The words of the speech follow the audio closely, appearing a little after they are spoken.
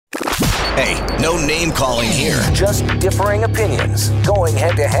Hey, no name calling here. Just differing opinions going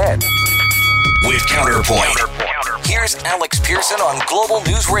head to head. With Counterpoint. Here's Alex Pearson on Global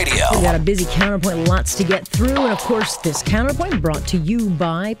News Radio. We got a busy Counterpoint, lots to get through. And of course, this Counterpoint brought to you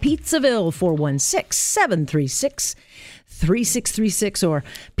by Pizzaville, 416-736-3636 or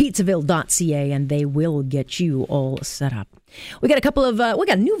pizzaville.ca, and they will get you all set up. We got we got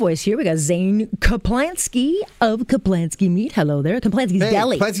a new voice here. We got Zane Kaplansky of Kaplansky Meat. Hello there. Kaplansky's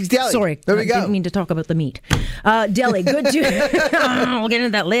Deli. Kaplansky's Deli. Sorry. There we go. Didn't mean to talk about the meat. Deli, good to... we'll get into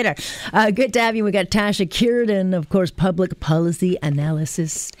that later. Good to have you. We got Tasha Kierden, of course, public policy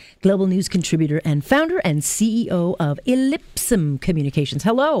analyst, global news contributor, and founder and CEO of Ellipsum Communications.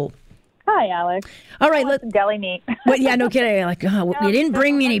 Hello. Hi, Alex. All right. Let's deli meat. Well, yeah, no kidding. Like, you didn't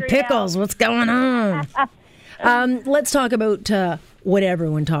bring me any pickles. What's going on? Let's talk about what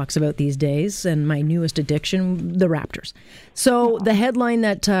everyone talks about these days, and my newest addiction, the Raptors. So the headline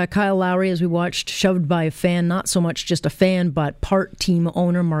that Kyle Lowry, as we watched, shoved by a fan, not so much just a fan, but part team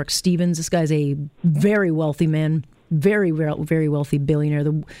owner, Mark Stevens. This guy's a very wealthy man, very wealthy billionaire.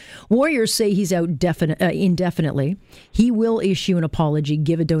 The Warriors say he's out indefinitely. He will issue an apology,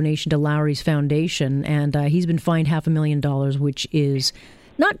 give a donation to Lowry's foundation, and he's been fined $500,000, which is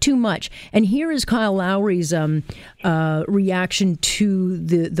not too much. And here is Kyle Lowry's reaction to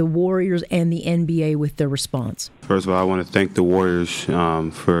the Warriors and the NBA with their response. First of all, I want to thank the Warriors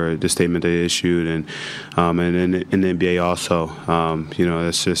for the statement they issued, and in the NBA also.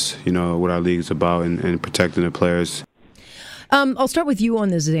 That's just what our league is about, and protecting the players. I'll start with you on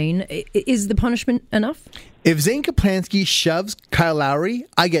this, Zane. Is the punishment enough? If Zane Kaplansky shoves Kyle Lowry,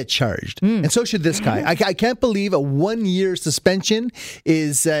 I get charged. And so should this guy. I can't believe a 1-year suspension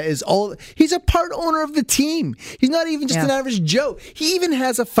is all. He's a part owner of the team. He's not even just an average Joe. He even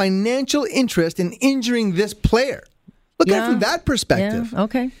has a financial interest in injuring this player. Look at it from that perspective. Yeah,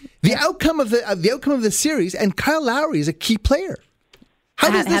 okay. The outcome of the series, and Kyle Lowry is a key player. How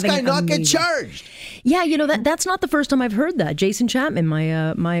does this guy not get charged? Yeah, that's not the first time I've heard that. Jason Chapman,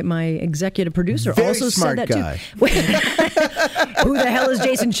 my executive producer, Very also smart said that guy. Too. Who the hell is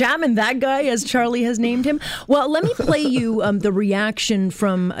Jason Chapman? That guy, as Charlie has named him. Well, let me play you the reaction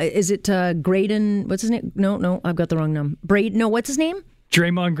from. Is it Graydon? What's his name? No, I've got the wrong name. No, what's his name?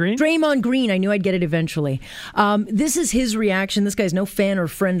 Draymond Green? Draymond Green. I knew I'd get it eventually. This is his reaction. This guy's no fan or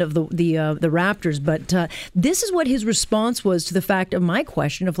friend of the Raptors, but this is what his response was to the fact of my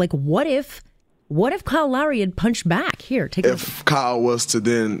question of, like, what if Kyle Lowry had punched back? Here, take a look. If Kyle was to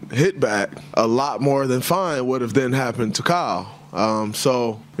then hit back, a lot more than fine would have then happened to Kyle.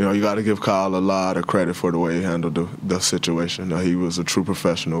 You got to give Kyle a lot of credit for the way he handled the situation. He was a true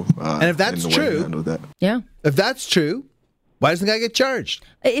professional. And if that's in the way he handled that. Yeah. If that's true, why doesn't the guy get charged?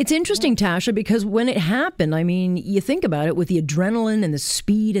 It's interesting, Tasha, because when it happened, I mean, you think about it, with the adrenaline and the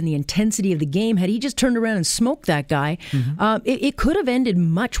speed and the intensity of the game, had he just turned around and smoked that guy, it could have ended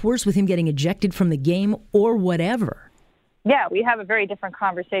much worse with him getting ejected from the game or whatever. Yeah, we have a very different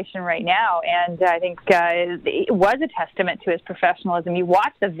conversation right now, and I think it was a testament to his professionalism. You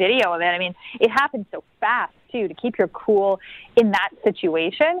watch the video of it. I mean, it happened so fast, too, to keep your cool in that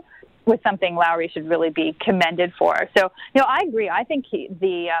situation was something Lowry should really be commended for. So, I agree. I think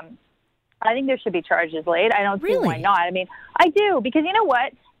I think there should be charges laid. I don't see why not. I mean, I do, because you know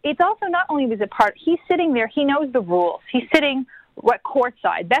what? It's also not only was it part, he's sitting there, he knows the rules. He's sitting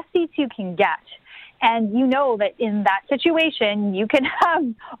courtside, best seats you can get. And you know that in that situation, you can have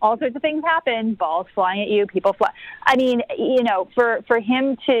all sorts of things happen, balls flying at you, people fly. I mean, for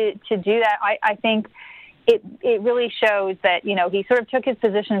him to do that, I think it really shows that, he sort of took his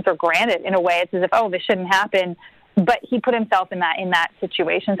position for granted in a way. It's as if, this shouldn't happen. But he put himself in that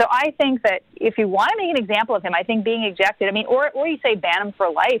situation. So I think that if you want to make an example of him, I think being ejected, or you say ban him for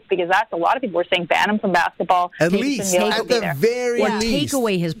life, because that's a lot of people are saying ban him from basketball. At least, at the very least. Take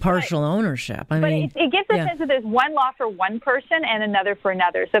away his partial ownership. I mean, it gives a sense that there's one law for one person and another for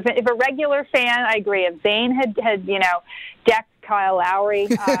another. So if a regular fan, I agree, if Zane had decked Kyle Lowry,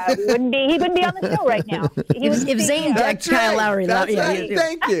 he wouldn't be on the show right now. If Zane decked Kyle Lowry,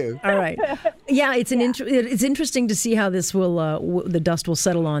 Thank you. All right. Yeah, it's it's interesting to see how this will the dust will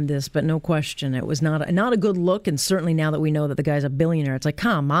settle on this, but no question, it was not a good look, and certainly now that we know that the guy's a billionaire, it's like,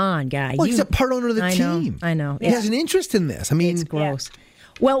 come on, guy. Well, he's a part owner of the team. I know. He has an interest in this. I mean, it's gross. Yeah.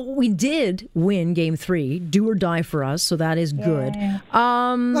 Well, we did win Game 3, do or die for us, so that is good.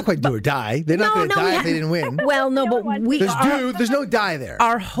 Not quite do or die. They're not going to die if they didn't win. Well, no, but there's no die there.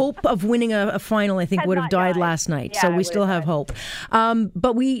 Our hope of winning a final, I think, would have died last night, so we still have hope.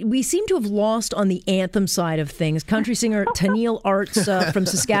 But we seem to have lost on the anthem side of things. Country singer Tennille Arts from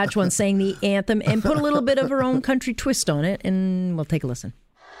Saskatchewan sang the anthem and put a little bit of her own country twist on it, and we'll take a listen.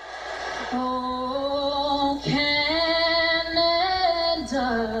 Oh, Canada,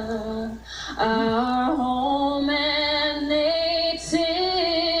 our home and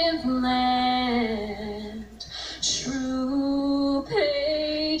native land, true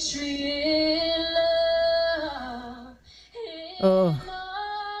patriot love. Oh,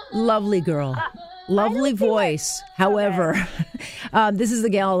 lovely girl. Lovely voice. However, this is the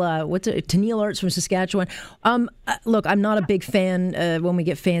gal, Tennille Arts from Saskatchewan. Look, I'm not a big fan when we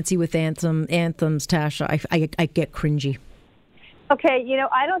get fancy with anthems, Tasha. I get cringy. Okay,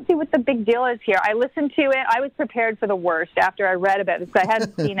 I don't see what the big deal is here. I listened to it. I was prepared for the worst after I read about it because I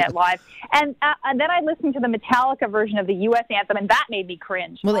hadn't seen it live. And then I listened to the Metallica version of the U.S. anthem, and that made me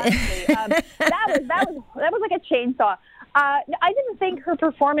cringe. Well, honestly. That was like a chainsaw. I didn't think her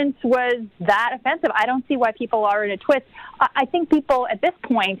performance was that offensive. I don't see why people are in a twist. I think people at this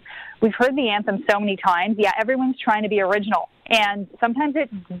point, we've heard the anthem so many times. Yeah, everyone's trying to be original, and sometimes it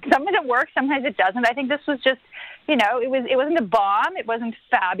works, sometimes it doesn't. I think this was just, it wasn't a bomb. It wasn't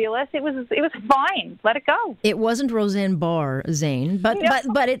fabulous. It was fine. Let it go. It wasn't Roseanne Barr, Zane, but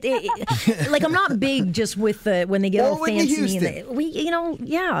it like I'm not big just with when they get all fancy. But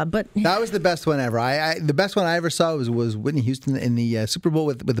that was the best one ever. The best one I ever saw was Whitney Houston in the Super Bowl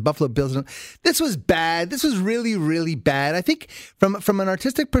with the Buffalo Bills. This was bad. This was really, really bad. I think from an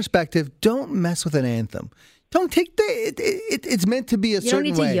artistic perspective, don't mess with an anthem. Don't take it's meant to be a certain way.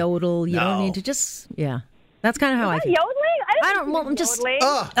 You don't need to yodel. You don't need to just That's kind of how I feel. Yodeling? I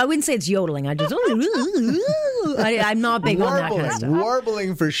wouldn't say it's yodeling. I just I'm not big on that kind of stuff.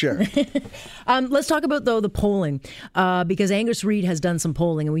 Warbling for sure. Let's talk about the polling because Angus Reid has done some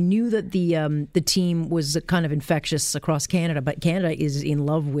polling, and we knew that the team was kind of infectious across Canada, but Canada is in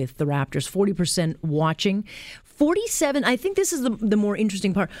love with the Raptors. 40% watching. 47, I think this is the more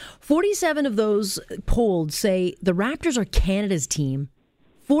interesting part. 47 of those polled say the Raptors are Canada's team.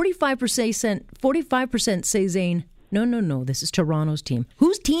 45% say, Zane, no, this is Toronto's team.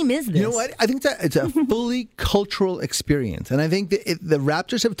 Whose team is this? You know what? I think that it's a fully cultural experience. And I think that the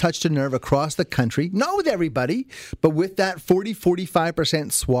Raptors have touched a nerve across the country, not with everybody, but with that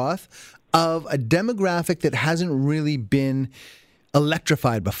 45% swath of a demographic that hasn't really been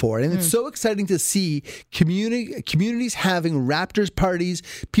electrified before. And it's so exciting to see communities having Raptors parties,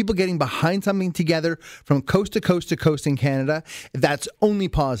 people getting behind something together from coast to coast to coast in Canada. That's only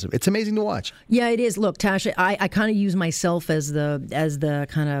positive. It's amazing to watch. Yeah, it is. Look, Tasha, I kind of use myself as the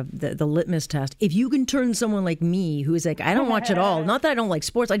kind of the litmus test. If you can turn someone like me who is like, I don't watch at all. Not that I don't like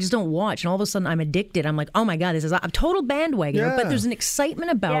sports, I just don't watch. And all of a sudden I'm addicted. I'm like, oh my God, this is a total bandwagon. Yeah. But there's an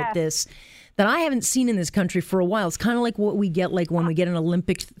excitement about this that I haven't seen in this country for a while. It's kind of like what we get like when we get an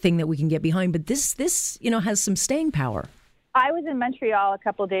Olympic thing that we can get behind. But this has some staying power. I was in Montreal a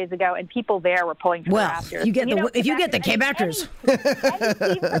couple of days ago, and people there were pulling for the Raptors. If you get the Quebecers.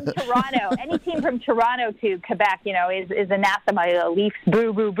 Any team from Toronto to Quebec, is anathema, Leafs,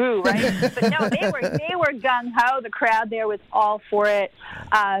 boo, boo, boo, right? But no, they were gung-ho. The crowd there was all for it.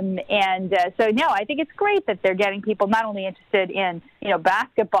 So I think it's great that they're getting people not only interested in,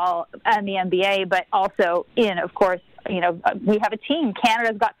 basketball and the NBA, but also in, of course, we have a team.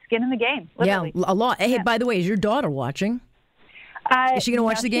 Canada's got skin in the game. Literally. Yeah, a lot. Hey, by the way, is your daughter watching? Is she going to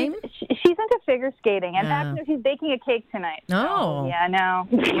watch the game? She's into figure skating. In fact, she's baking a cake tonight. Oh. So, yeah, no.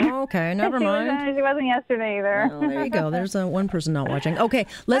 Okay, never mind. She wasn't yesterday either. Well, there you go. There's one person not watching. Okay,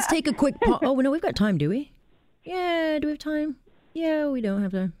 let's take a quick pause. Oh, no, we've got time, do we? Yeah, do we have time? Yeah, we don't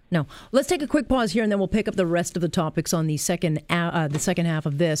have time. No. Let's take a quick pause here, and then we'll pick up the rest of the topics on the second half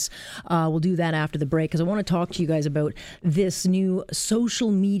of this. We'll do that after the break, because I want to talk to you guys about this new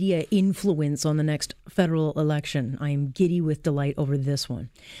social media influence on the next federal election. I am giddy with delight over this one.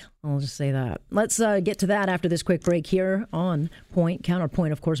 I'll just say that. Let's get to that after this quick break here on Point.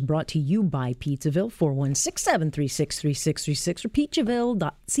 Counterpoint, of course, brought to you by Pizzaville, 416-736-3636 or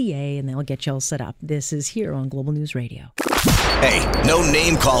pizzaville.ca, and they'll get you all set up. This is here on Global News Radio. Hey, no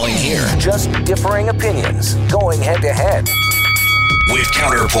name calling here. Just differing opinions going head to head. With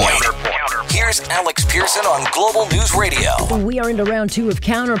Counterpoint. Here's Alex Pearson on Global News Radio. We are into round 2 of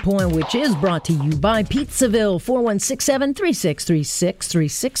Counterpoint, which is brought to you by Pizzaville,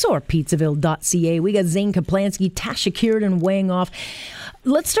 416-736-3636 or pizzaville.ca. We got Zane Kaplansky, Tasha Kierden weighing off.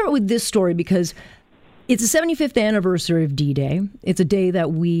 Let's start with this story because it's the 75th anniversary of D-Day. It's a day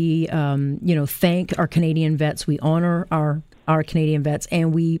that we, thank our Canadian vets. We honor our Canadian vets,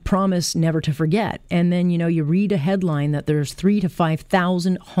 and we promise never to forget. And then, you read a headline that there's 3,000 to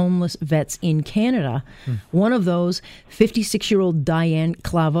 5,000 homeless vets in Canada. One of those, 56-year-old Diane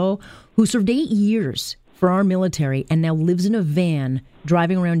Claveau, who served 8 years for our military and now lives in a van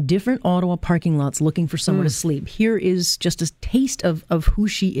driving around different Ottawa parking lots looking for somewhere to sleep. Here is just a taste of who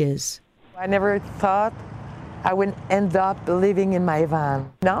she is. I never thought I would end up living in my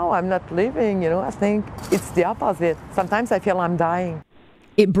van. No, I'm not living, I think it's the opposite. Sometimes I feel I'm dying.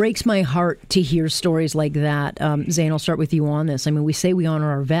 It breaks my heart to hear stories like that. Zane, I'll start with you on this. I mean, we say we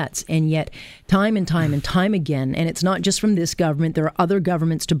honor our vets, and yet time and time and time again, and it's not just from this government, there are other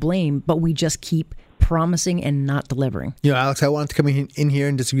governments to blame, but we just keep promising and not delivering. Alex, I wanted to come in here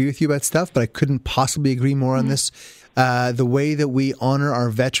and disagree with you about stuff, but I couldn't possibly agree more on this. The way that we honor our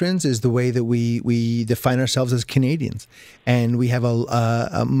veterans is the way that we define ourselves as Canadians. And we have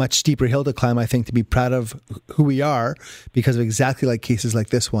a much steeper hill to climb, I think, to be proud of who we are because of exactly like cases like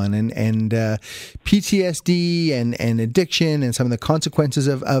this one. And PTSD and addiction and some of the consequences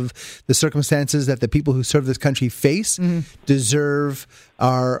of the circumstances that the people who serve this country face deserve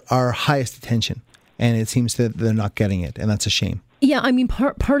our highest attention. And it seems that they're not getting it, and that's a shame. Yeah, I mean,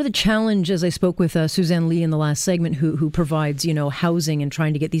 part of the challenge, as I spoke with Suzanne Lee in the last segment, who provides, housing and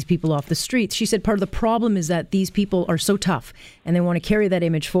trying to get these people off the streets, she said part of the problem is that these people are so tough and they want to carry that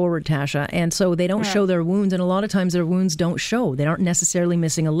image forward, Tasha, and so they don't show their wounds, and a lot of times their wounds don't show. They aren't necessarily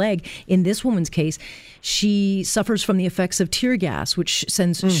missing a leg. In this woman's case, she suffers from the effects of tear gas, which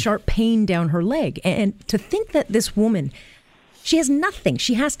sends sharp pain down her leg. And to think that this woman, she has nothing.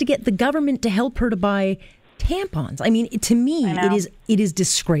 She has to get the government to help her to buy tampons. I mean, to me, it is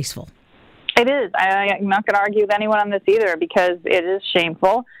disgraceful. It is. I'm not going to argue with anyone on this either because it is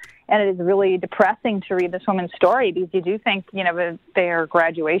shameful and it is really depressing to read this woman's story because you do think, their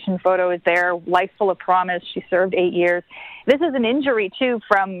graduation photo is there, life full of promise. She served 8 years. This is an injury, too,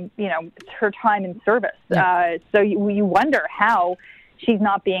 from, her time in service. Yeah. So you wonder how she's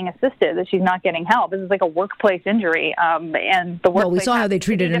not being assisted, that she's not getting help. This is like a workplace injury. And the workplace. Well, we saw how they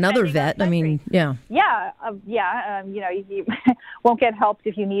treated another vet. I mean, yeah. Yeah. You won't get helped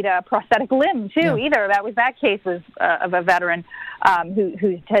if you need a prosthetic limb, too, either. That case was of a veteran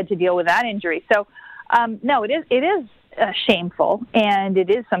who had to deal with that injury. So, no, it is shameful, and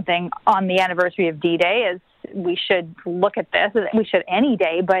it is something on the anniversary of D-Day as we should look at this. We should any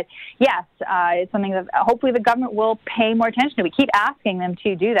day, but yes, it's something that hopefully the government will pay more attention to. We keep asking them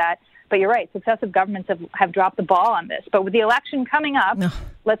to do that, but you're right. Successive governments have dropped the ball on this. But with the election coming up,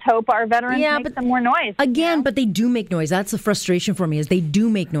 let's hope our veterans make some more noise. Again, but they do make noise. That's the frustration for me, is they do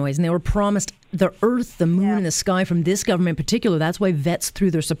make noise, and they were promised the earth, the moon, and the sky from this government in particular. That's why vets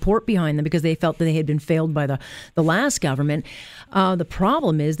threw their support behind them, because they felt that they had been failed by the last government. The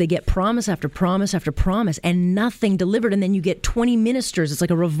problem is they get promise after promise after promise and nothing delivered, and then you get 20 ministers. It's like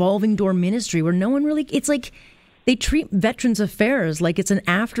a revolving door ministry where no one really, it's like they treat Veterans Affairs like it's an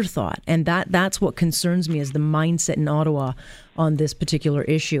afterthought, and that's what concerns me, is the mindset in Ottawa on this particular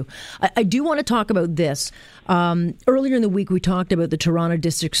issue. I do want to talk about this. Earlier in the week, we talked about the Toronto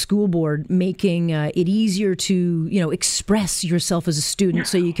District School Board making it easier to, express yourself as a student,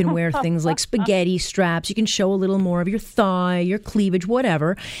 so you can wear things like spaghetti straps. You can show a little more of your thigh, your cleavage,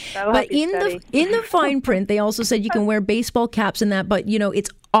 whatever. But in the fine print, they also said you can wear baseball caps and that, but it's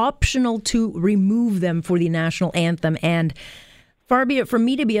optional to remove them for the national anthem. And far be it from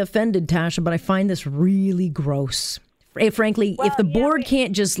me to be offended, Tasha, but I find this really gross. Frankly, if the board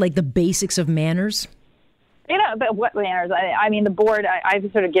can't just the basics of manners. But what manners? I mean, the board, I've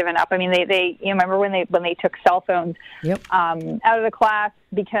sort of given up. I mean, they remember when they took cell phones out of the class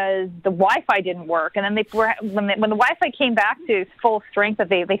because the Wi-Fi didn't work, and then when the Wi-Fi came back to full strength, that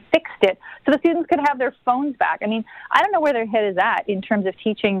they fixed it so the students could have their phones back. I mean, I don't know where their head is at in terms of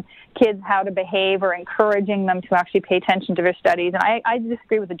teaching kids how to behave or encouraging them to actually pay attention to their studies. And I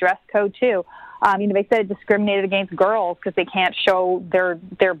disagree with the dress code too. They said it discriminated against girls because they can't show their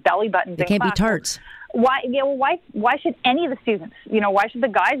belly buttons. They can't be tarts. Why should any of the students, why should the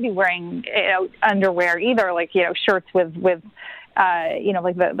guys be wearing underwear either, shirts with the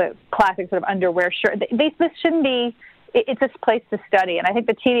classic sort of underwear shirt? This shouldn't be. It's this place to study, and I think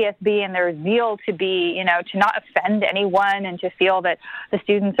the TDSB and their zeal to be, to not offend anyone and to feel that the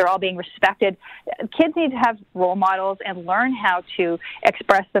students are all being respected. Kids need to have role models and learn how to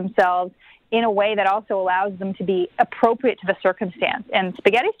express themselves in a way that also allows them to be appropriate to the circumstance. And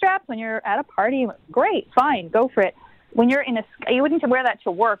spaghetti straps, when you're at a party, great, fine, go for it. When you're you wouldn't wear that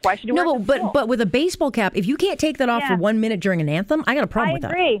to work. Why should you wear it to school? But with a baseball cap, if you can't take that off for 1 minute during an anthem, I got a problem with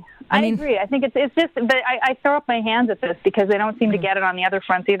that. I agree. I think it's just, but I throw up my hands at this because they don't seem to get it on the other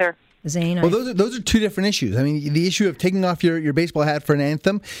fronts either. Zane, well, those are two different issues. I mean, the issue of taking off your baseball hat for an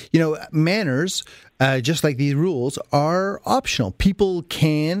anthem, manners, just like these rules, are optional. People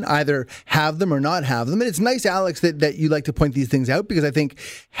can either have them or not have them. And it's nice, Alex, that you like to point these things out, because I think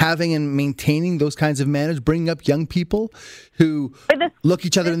having and maintaining those kinds of manners, bringing up young people who look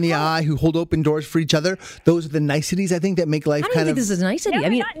each other in the eye, who hold open doors for each other, those are the niceties, I think, that make life I don't think this is a nicety. No,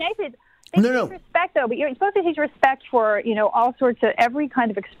 not niceties. No. Respect, though, but you're supposed to teach respect for, all sorts of every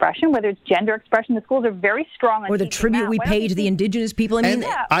kind of expression, whether it's gender expression. The schools are very strong on Or the teaching tribute that. we Why don't pay you to the teach- indigenous people. I mean,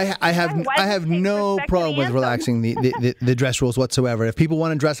 I have no problem with relaxing the dress rules whatsoever. If people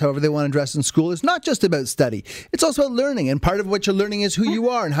want to dress however they want to dress in school, it's not just about study. It's also about learning, and part of what you're learning is who you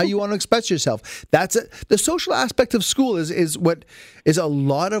are and how you want to express yourself. That's it. The social aspect of school is what is a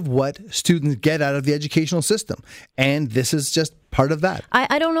lot of what students get out of the educational system, and this is just part of that.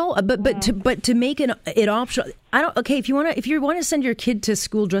 I don't know, but to make it optional, if you want to send your kid to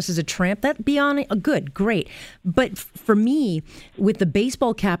school dressed as a tramp, that'd be good, great. But for me, with the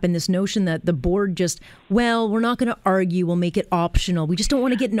baseball cap and this notion that the board we're not going to argue, we'll make it optional. We just don't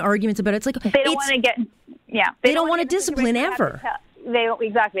want to get in arguments about it. It's like they don't want to get, they don't want to discipline ever. They don't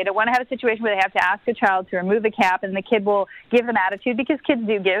want to have a situation where they have to ask a child to remove the cap, and the kid will give them attitude, because kids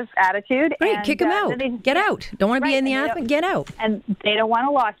do give attitude. Right, and, kick them out. Get out. Don't want to be in the athlete. Get out. And they don't want a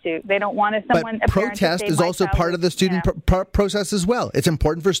lawsuit. They don't want someone. But protest is also part of the student process as well. It's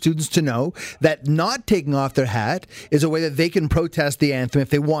important for students to know that not taking off their hat is a way that they can protest the anthem if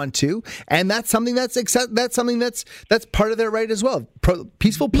they want to, and that's something that's part of their right as well.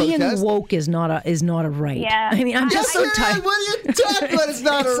 Peaceful protest. Being woke is not a right. Yeah. I mean, I'm just so tired. What are you talking about? It's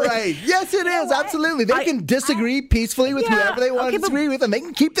not a right. Yes, it is. Absolutely. They can disagree peacefully with whoever they want to disagree with, and they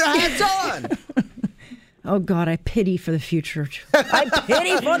can keep their hats on. Oh, God, I pity for the future. I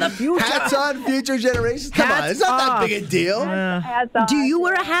pity for the future. Hats on, future generations. Come on, it's not that big a deal. Do you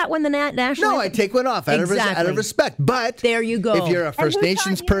wear a hat when the national? No, I take one off out of respect. But there you go. If you're a First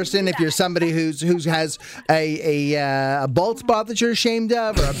Nations person, if you're somebody who has a bald spot that you're ashamed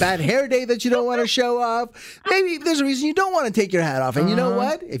of, or a bad hair day that you don't want to show off, maybe there's a reason you don't want to take your hat off. And you know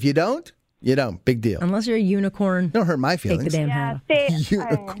what? If you don't, you don't. Big deal. Unless you're a unicorn. Don't hurt my feelings. Take the damn hat off.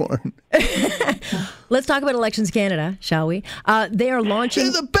 Unicorn. Let's talk about Elections Canada, shall we? They are launching...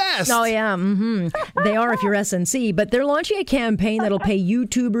 They're the best! Oh, yeah. Mm-hmm. They are if you're SNC, but they're launching a campaign that'll pay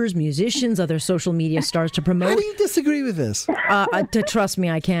YouTubers, musicians, other social media stars to promote... How do you disagree with this? To trust me,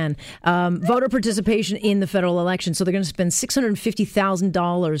 I can. Voter participation in the federal election. So they're going to spend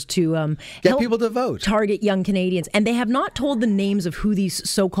 $650,000 to get people to vote. Target young Canadians. And they have not told the names of who these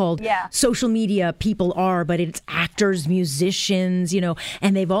so-called social media people are, but it's actors, musicians,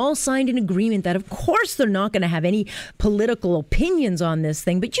 and they've all signed an agreement that, of course, they're not going to have any political opinions on this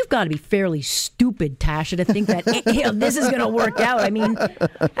thing, but you've got to be fairly stupid, Tasha, to think that this is going to work out. I mean,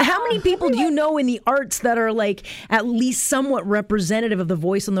 how many people do you know in the arts that are at least somewhat representative of the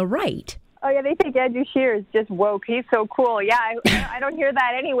voice on the right? Oh, yeah, they think Andrew Scheer is just woke. He's so cool. Yeah, I don't hear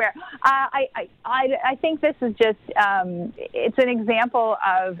that anywhere. I think this is just, it's an example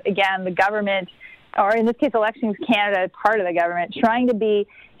of, again, the government, or in this case, Elections Canada, part of the government, trying to be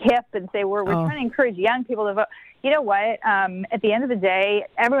hip and say, we're trying to encourage young people to vote. You know what? At the end of the day,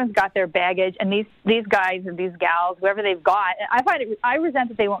 everyone's got their baggage, and these guys and these gals, whoever they've got, I resent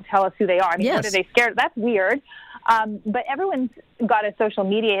that they won't tell us who they are. I mean, what are they scared? That's weird. But everyone's got a social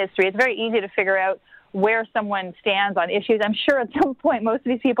media history. It's very easy to figure out where someone stands on issues. I'm sure at some point most of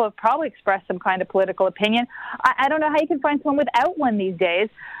these people have probably expressed some kind of political opinion. I don't know how you can find someone without one these days.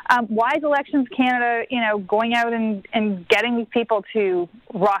 Why is Elections Canada, going out and getting these people to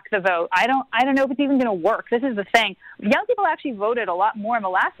rock the vote? I don't know if it's even going to work. This is the thing. Young people actually voted a lot more in the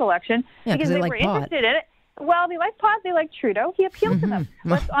last election because they were interested in it. Well, they like pot. They like Trudeau. He appealed to them.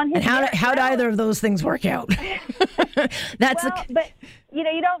 On his and how do either of those things work out? But you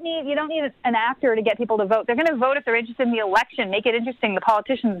don't need an actor to get people to vote. They're going to vote if they're interested in the election. Make it interesting. The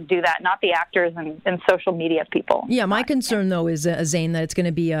politicians do that, not the actors and social media people. Yeah, my concern though is Zane, that it's going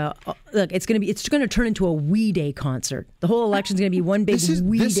to be it's going to turn into a We Day concert. The whole election's going to be one big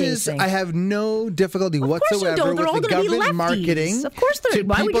We Day thing. I have no difficulty whatsoever with the government marketing. Of course,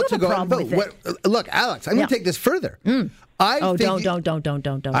 why would you have a problem with it? Look, Alex, I'm going to take this further. Don't. I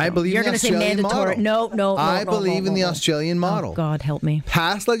believe You're in the Australian model. No. I believe in the Australian model. Oh, God, help me.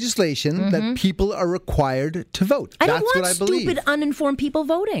 Pass legislation that people are required to vote. I don't That's want what I believe. Stupid, uninformed people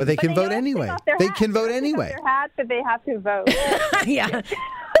voting. But they can vote anyway. They can vote anyway. Their hats, but they have to vote. Yeah.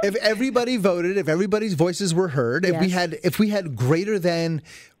 If everybody voted, if everybody's voices were heard, if we had greater than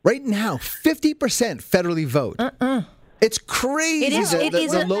right now 50% federally vote. It's crazy.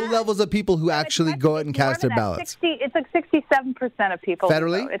 The low levels of people who actually go out and cast their ballots. It's like 67% of people.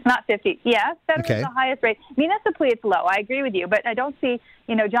 Federally? Vote. It's not 50. Yeah, federally is the highest rate. Municipally, it's low. I agree with you, but I don't see.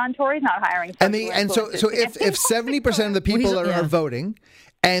 John Tory's not hiring. So if 70% of the people are voting,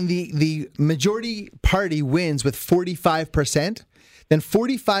 and the majority party wins with 45%. Then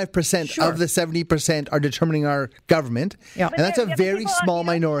 45% of the 70% are determining our government, and that's a very small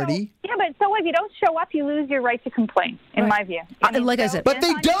minority. Yeah, but so what? If you don't show up, you lose your right to complain, in my view. Like I said. But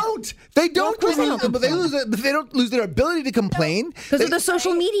they don't. They don't. They don't lose their ability to complain. Because of the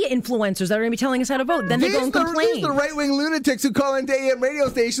social media influencers that are going to be telling us how to vote. Then they go and complain. These the right-wing lunatics who call into AM radio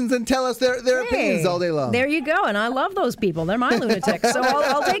stations and tell us their opinions all day long. There you go. And I love those people. They're my lunatics. So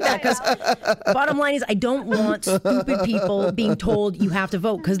I'll take that. Because bottom line is, I don't want stupid people being told you have to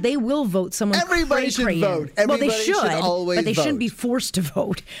vote, because they will vote someone Everybody should vote. Everybody should always but they vote. shouldn't be forced to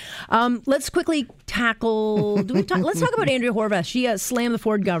vote. Let's quickly tackle. Let's talk about Andrea Horwath. She slammed the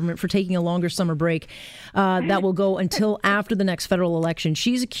Ford government for taking a longer summer break that will go until after the next federal election.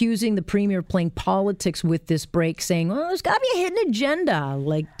 She's accusing the premier of playing politics with this break, saying, "Well, there's got to be a hidden agenda."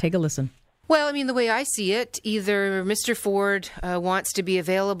 Take a listen. Well, I mean, the way I see it, either Mr. Ford wants to be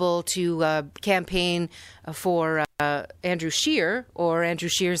available to campaign for Andrew Scheer, or Andrew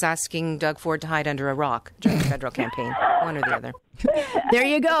Scheer's asking Doug Ford to hide under a rock during the federal campaign. One or the other. There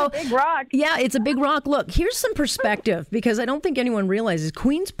you go. It's a big rock. Yeah, it's a big rock. Look, here's some perspective, because I don't think anyone realizes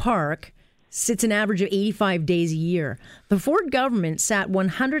Queen's Park sits an average of 85 days a year. The Ford government sat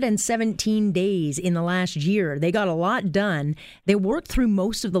 117 days in the last year. They got a lot done. They worked through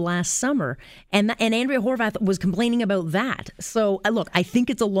most of the last summer. And Andrea Horwath was complaining about that. So, look, I think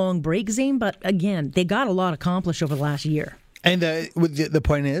it's a long break, Zane, but again, they got a lot accomplished over the last year. And the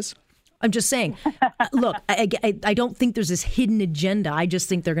point is? I'm just saying, look, I don't think there's this hidden agenda. I just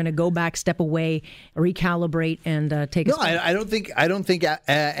think they're going to go back, step away, recalibrate, and take a step. I don't think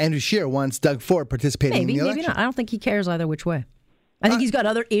Andrew Scheer wants Doug Ford participating in the election. Maybe not. I don't think he cares either which way. I think he's got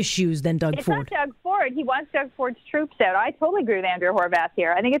other issues than Doug Ford. It's not Doug Ford. He wants Doug Ford's troops out. I totally agree with Andrea Horwath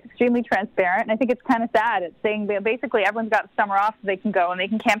here. I think it's extremely transparent, and I think it's kind of sad. It's saying that basically everyone's got the summer off so they can go and they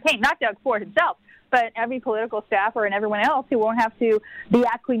can campaign. Not Doug Ford himself, but every political staffer and everyone else who won't have to be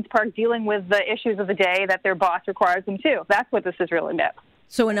at Queen's Park dealing with the issues of the day that their boss requires them to. That's what this is really about.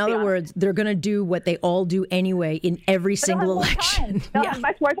 So in other words, they're going to do what they all do anyway in every single election. They'll have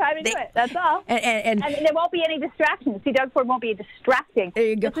much more time to do it. That's all. And there won't be any distractions. See, Doug Ford won't be distracting. There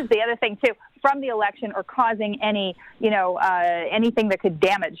you go. This is the other thing, too, from the election or causing any, anything that could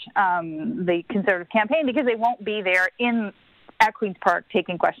damage the Conservative campaign, because they won't be there at Queen's Park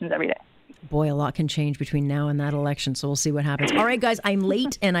taking questions every day. Boy, a lot can change between now and that election, so we'll see what happens. All right, guys, I'm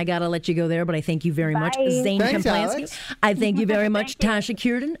late, and I got to let you go there, but I thank you very much, Zane Kamplansky. I thank you very much, Tasha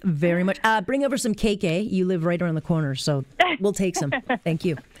Kierden, very much. Bring over some KK. You live right around the corner, so we'll take some. Thank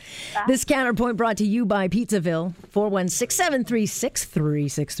you. This Counterpoint brought to you by Pizzaville,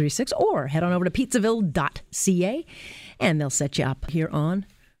 416-736-3636, or head on over to pizzaville.ca, and they'll set you up here on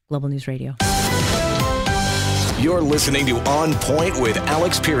Global News Radio. You're listening to On Point with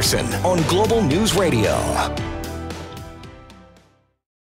Alex Pearson on Global News Radio.